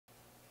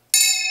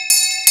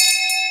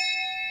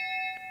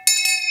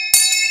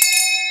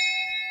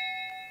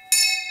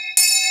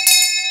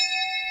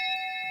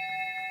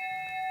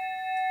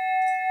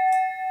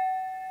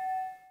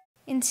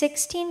In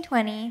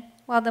 1620,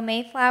 while the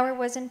Mayflower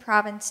was in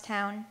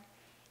Provincetown,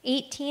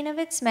 18 of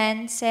its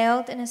men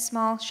sailed in a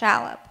small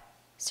shallop,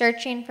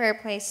 searching for a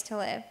place to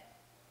live.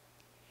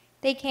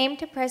 They came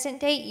to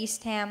present-day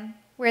Eastham,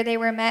 where they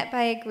were met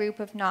by a group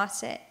of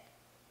Nauset.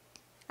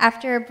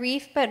 After a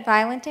brief but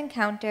violent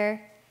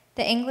encounter,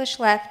 the English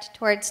left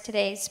towards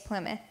today's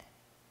Plymouth.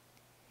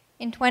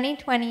 In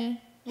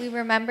 2020, we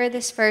remember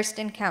this first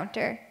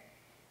encounter.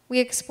 We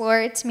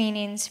explore its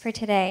meanings for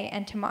today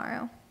and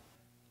tomorrow.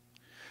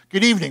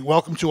 Good evening.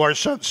 Welcome to our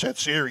Sunset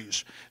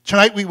series.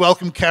 Tonight we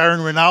welcome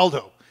Karen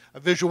Rinaldo, a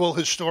visual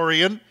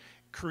historian,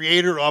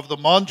 creator of the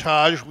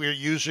montage we're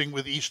using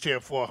with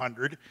Eastham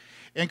 400,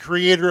 and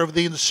creator of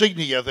the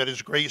insignia that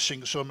is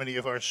gracing so many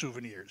of our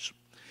souvenirs.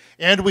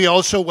 And we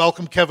also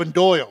welcome Kevin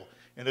Doyle,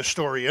 an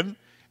historian,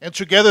 and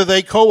together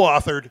they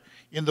co-authored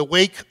In the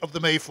Wake of the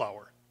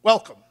Mayflower.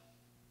 Welcome.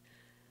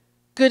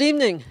 Good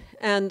evening,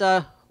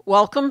 and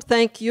welcome.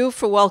 Thank you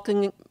for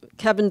welcoming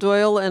Kevin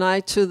Doyle and I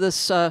to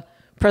this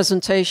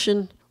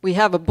presentation. We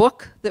have a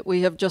book that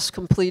we have just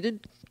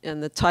completed,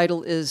 and the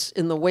title is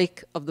In the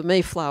Wake of the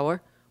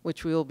Mayflower,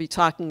 which we will be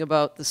talking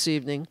about this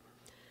evening.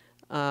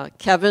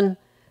 Kevin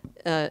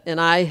and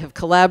I have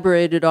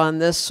collaborated on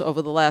this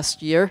over the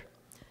last year,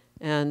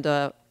 and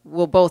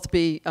we'll both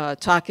be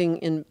talking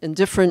in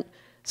different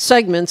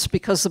segments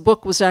because the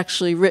book was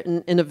actually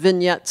written in a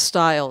vignette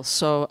style,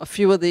 so a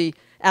few of the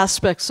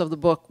aspects of the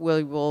book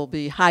we will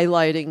be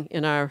highlighting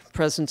in our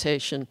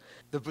presentation.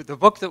 The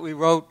book that we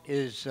wrote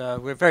is,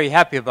 we're very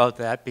happy about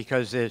that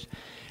because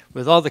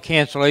with all the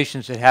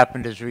cancellations that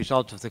happened as a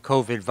result of the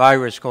COVID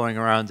virus going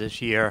around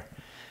this year,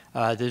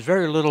 there's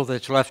very little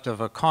that's left of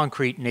a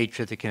concrete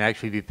nature that can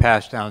actually be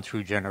passed down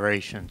through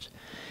generations.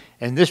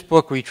 In this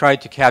book, we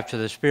tried to capture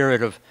the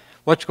spirit of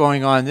what's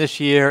going on this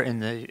year in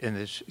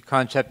this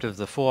concept of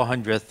the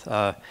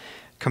 400th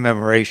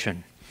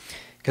commemoration.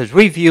 Because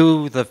we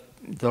view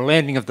the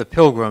landing of the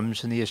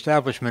Pilgrims and the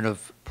establishment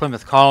of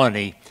Plymouth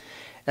Colony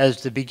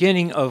as the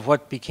beginning of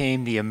what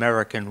became the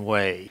American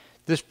way.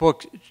 This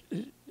book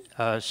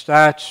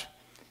starts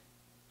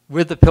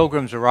with the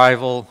Pilgrims'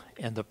 arrival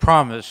and the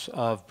promise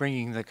of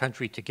bringing the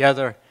country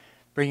together,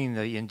 bringing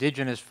the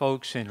indigenous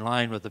folks in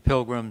line with the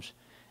Pilgrims,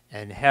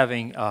 and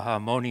having a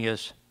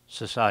harmonious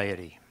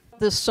society.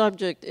 This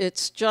subject,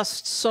 it's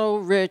just so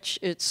rich,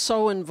 it's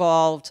so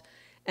involved,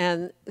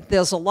 and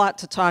there's a lot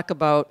to talk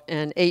about,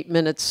 and 8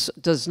 minutes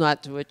does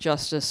not do it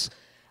justice.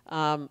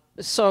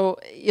 So,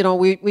 you know,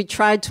 we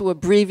tried to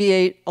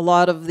abbreviate a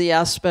lot of the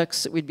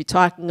aspects that we'd be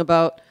talking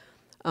about,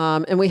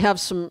 and we have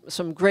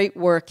some great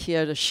work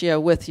here to share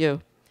with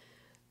you.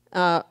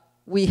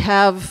 We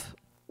have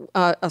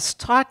a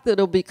talk that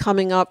will be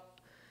coming up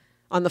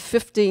on the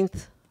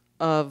 15th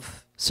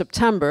of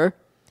September,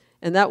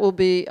 and that will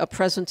be a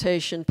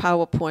presentation,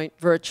 PowerPoint,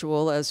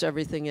 virtual, as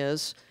everything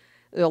is.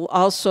 There'll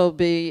also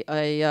be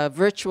a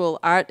virtual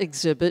art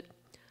exhibit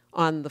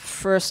on the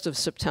 1st of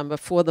September,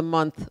 for the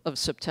month of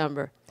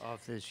September.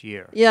 Of this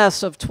year.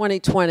 Yes, of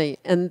 2020.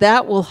 And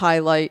that will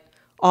highlight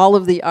all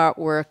of the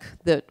artwork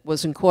that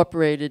was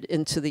incorporated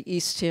into the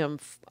Eastham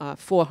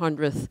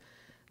 400th,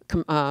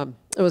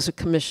 it was a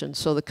commission,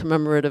 so the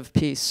commemorative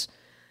piece.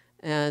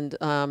 And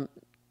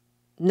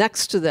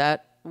next to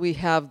that, we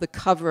have the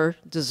cover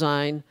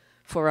design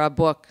for our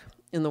book,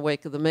 In the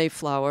Wake of the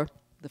Mayflower,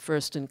 the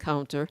first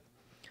encounter.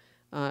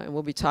 And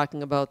we'll be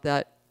talking about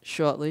that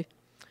shortly.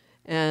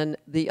 And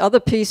the other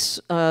piece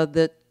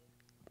that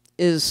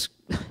is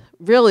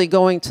really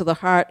going to the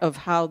heart of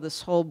how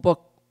this whole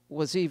book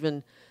was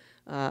even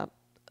a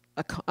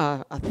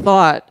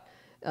thought,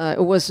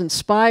 it was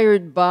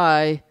inspired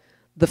by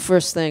the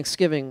first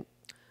Thanksgiving,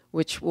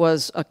 which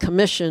was a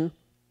commission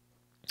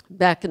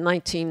back in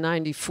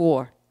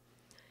 1994.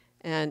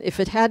 And if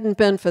it hadn't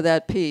been for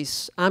that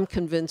piece, I'm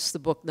convinced the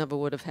book never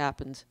would have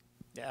happened.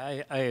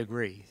 I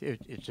agree.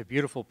 It's a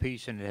beautiful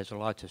piece, and it has a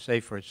lot to say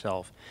for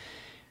itself.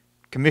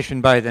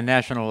 Commissioned by the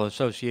National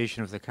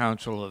Association of the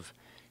Council of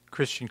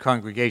Christian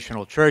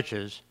Congregational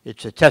Churches,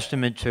 it's a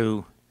testament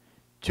to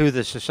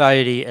the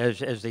society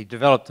as they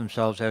develop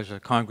themselves as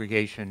a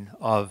congregation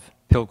of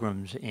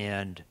pilgrims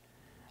and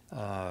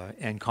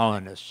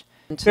colonists.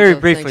 Very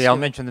briefly, I'll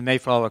mention the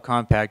Mayflower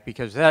Compact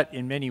because that,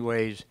 in many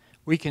ways,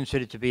 we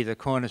consider to be the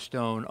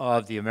cornerstone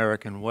of the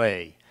American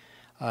way.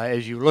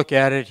 As you look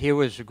at it, here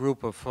was a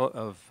group of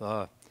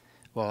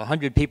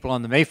 100 people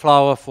on the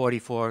Mayflower,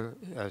 44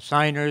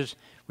 signers,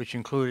 which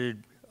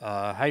included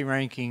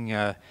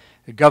high-ranking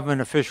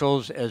government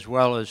officials as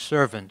well as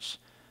servants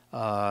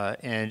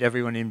and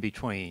everyone in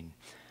between.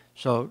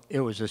 So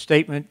it was a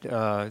statement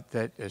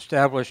that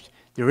established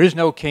there is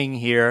no king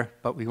here,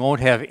 but we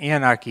won't have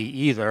anarchy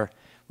either.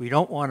 We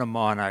don't want a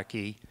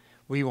monarchy.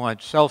 We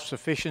want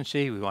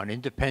self-sufficiency. We want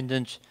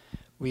independence.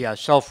 We are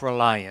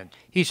self-reliant.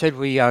 He said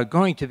we are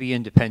going to be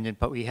independent,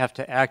 but we have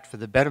to act for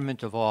the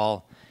betterment of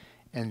all.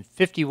 And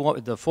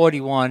the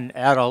 41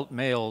 adult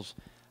males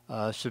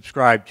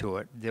subscribed to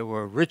it. There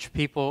were rich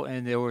people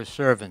and there were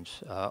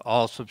servants,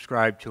 all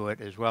subscribed to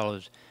it, as well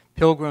as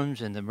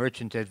pilgrims and the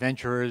merchant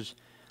adventurers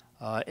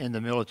and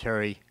the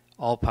military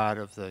all part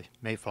of the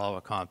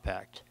Mayflower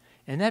Compact.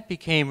 And that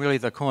became really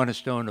the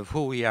cornerstone of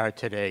who we are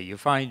today. You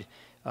find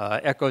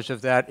echoes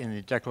of that in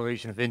the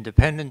Declaration of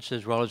Independence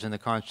as well as in the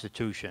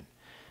Constitution.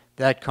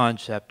 That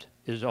concept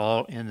is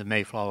all in the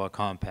Mayflower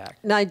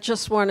Compact. And I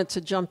just wanted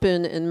to jump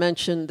in and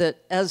mention that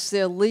as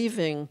they're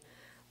leaving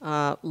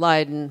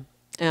Leiden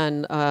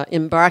and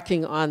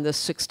embarking on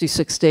this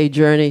 66-day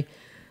journey,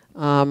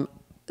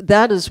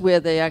 that is where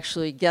they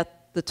actually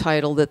get the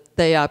title that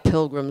they are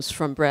pilgrims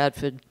from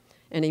Bradford.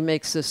 And he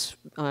makes this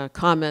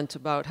comment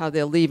about how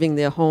they're leaving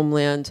their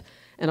homeland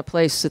and a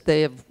place that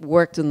they have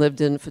worked and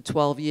lived in for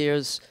 12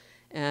 years.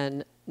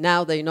 And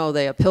now they know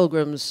they are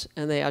pilgrims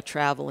and they are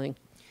traveling.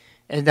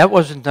 And that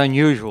wasn't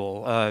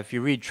unusual. If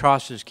you read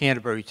Chaucer's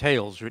Canterbury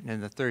Tales, written in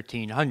the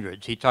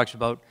 1300s, he talks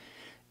about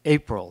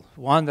April.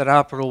 Wandered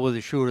April with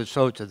the shooter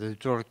sota, the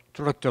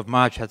drucht of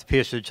March hath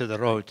pierced to the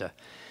rota.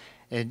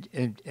 And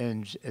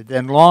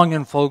then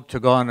longing folk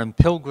to go on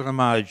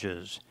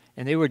pilgrimages,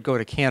 and they would go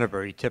to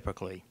Canterbury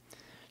typically.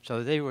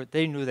 So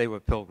they knew they were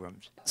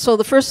pilgrims. So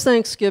the first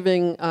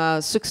Thanksgiving,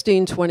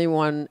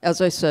 1621,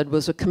 as I said,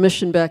 was a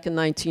commission back in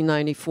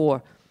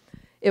 1994.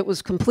 It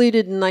was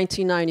completed in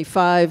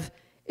 1995.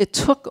 It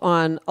took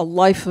on a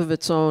life of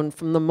its own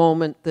from the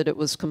moment that it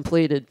was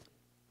completed.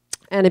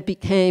 And it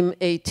became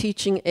a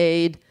teaching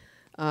aid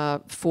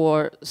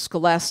for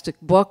scholastic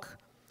book.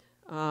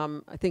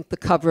 I think the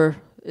cover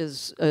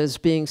is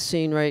being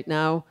seen right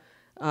now.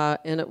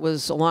 And it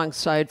was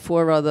alongside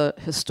 4 other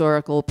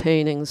historical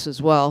paintings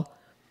as well.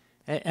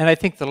 And I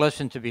think the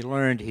lesson to be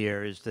learned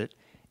here is that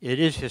it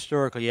is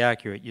historically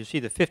accurate. You see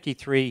the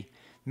 53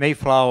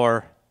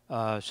 Mayflower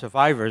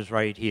survivors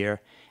right here,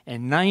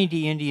 and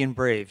 90 Indian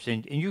braves.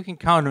 And you can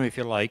count them if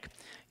you like.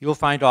 You'll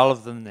find all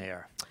of them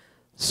there.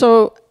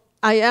 So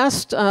I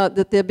asked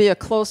that there be a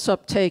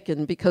close-up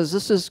taken because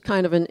this is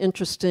kind of an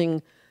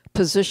interesting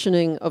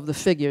positioning of the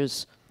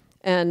figures.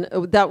 And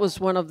that was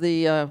one of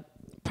the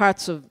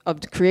parts of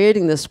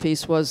creating this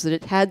piece, was that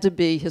it had to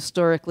be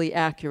historically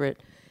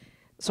accurate.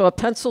 So a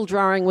pencil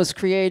drawing was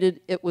created,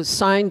 it was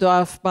signed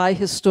off by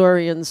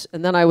historians,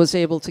 and then I was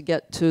able to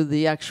get to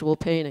the actual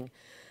painting.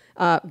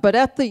 But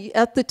at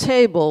the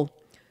table,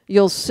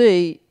 you'll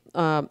see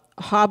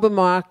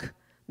Hobbamock,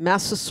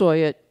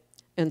 Massasoit,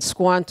 and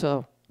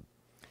Squanto.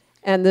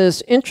 And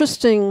there's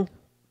interesting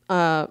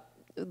the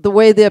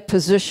way they're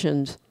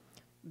positioned,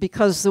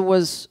 because there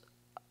was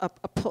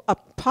a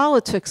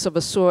politics of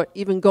a sort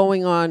even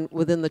going on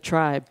within the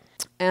tribe.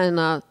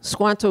 And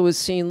Squanto is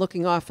seen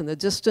looking off in the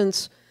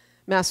distance.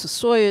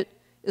 Massasoit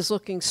is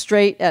looking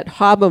straight at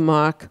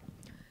Hobbamock.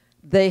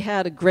 They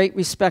had a great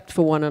respect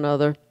for one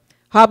another.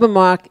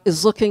 Hobbamock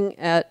is looking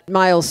at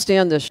Miles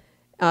Standish,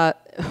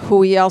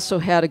 who he also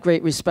had a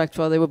great respect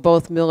for. They were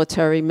both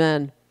military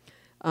men.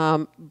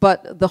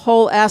 But the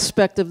whole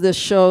aspect of this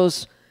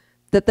shows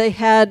that they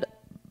had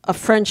a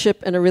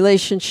friendship and a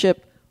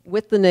relationship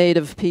with the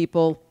native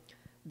people.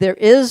 There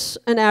is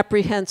an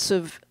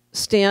apprehensive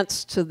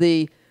stance to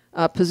the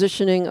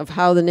positioning of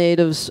how the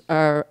natives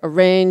are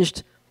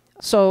arranged.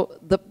 So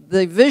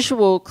the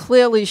visual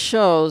clearly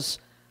shows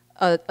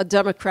a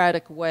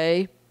democratic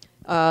way,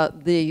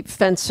 the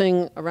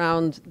fencing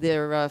around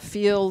their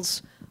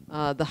fields,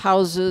 the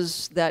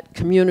houses, that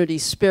community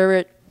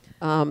spirit.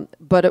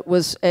 But it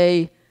was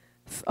a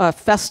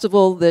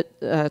festival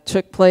that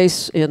took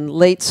place in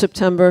late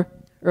September,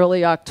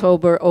 early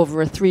October,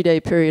 over a 3-day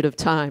period of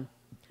time.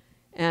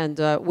 And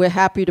we're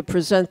happy to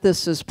present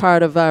this as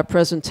part of our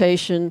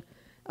presentation.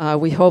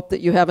 We hope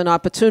that you have an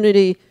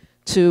opportunity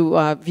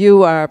to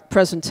view our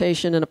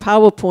presentation in a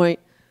PowerPoint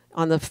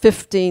on the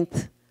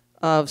 15th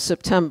of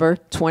September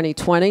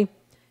 2020,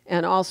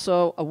 and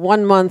also a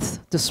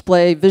 1-month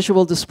display,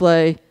 visual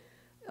display,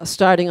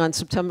 starting on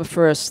September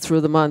 1st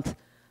through the month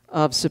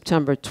of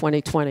September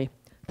 2020.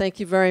 Thank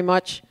you very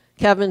much.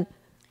 Kevin,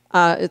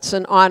 it's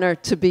an honor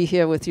to be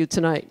here with you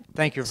tonight.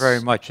 Thank you very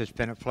much. It's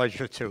been a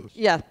pleasure, too.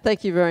 Yeah,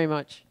 thank you very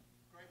much.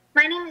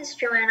 My name is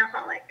Joanna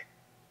Hollick.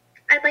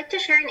 I'd like to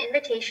share an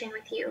invitation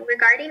with you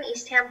regarding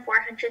Eastham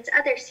 400's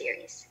other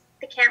series,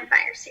 the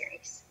Campfire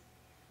Series.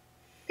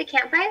 The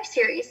Campfire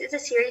Series is a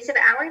series of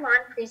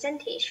hour-long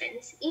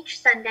presentations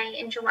each Sunday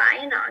in July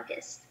and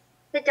August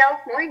that delve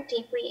more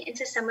deeply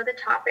into some of the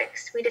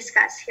topics we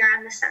discuss here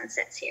on the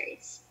Sunset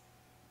Series.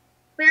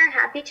 We are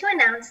happy to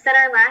announce that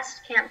our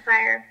last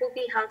campfire will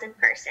be held in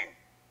person.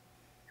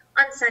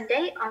 On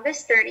Sunday,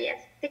 August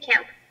 30th, the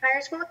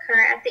campfires will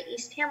occur at the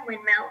Eastham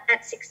Windmill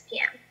at 6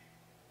 p.m.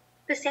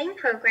 The same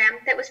program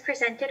that was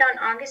presented on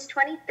August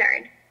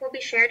 23rd will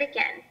be shared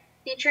again,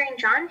 featuring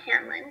John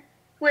Hanlon,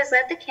 who has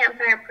led the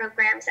campfire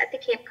programs at the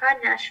Cape Cod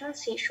National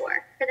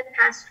Seashore for the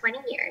past 20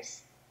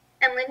 years,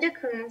 and Linda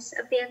Coombs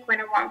of the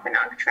Aquinnah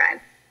Wampanoag tribe.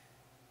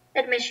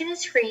 Admission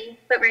is free,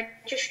 but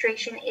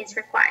registration is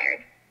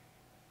required.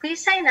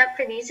 Please sign up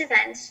for these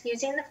events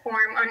using the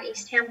form on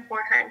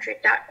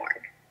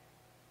eastham400.org.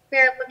 We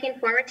are looking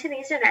forward to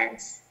these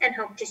events and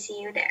hope to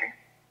see you there.